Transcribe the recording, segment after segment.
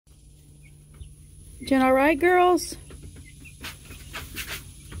Doing all right, girls?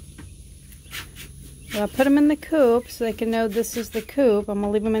 Well, I put them in the coop so they can know this is the coop. I'm going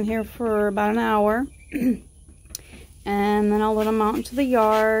to leave them in here for about an hour. And then I'll let them out into the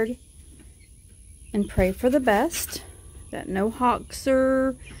yard and pray for the best. That no hawks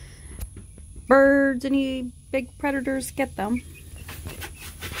or birds, any big predators get them.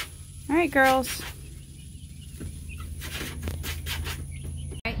 Alright, girls.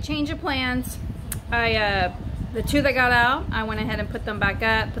 Alright, change of plans. The two that got out, I went ahead and put them back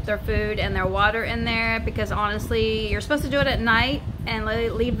up, put their food and their water in there, because honestly, you're supposed to do it at night and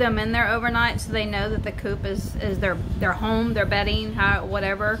leave them in there overnight so they know that the coop is their home, their bedding,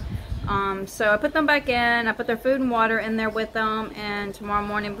 whatever. So I put them back in, I put their food and water in there with them, and tomorrow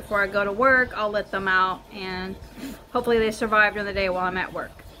morning before I go to work, I'll let them out, and hopefully they survive during the day while I'm at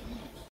work.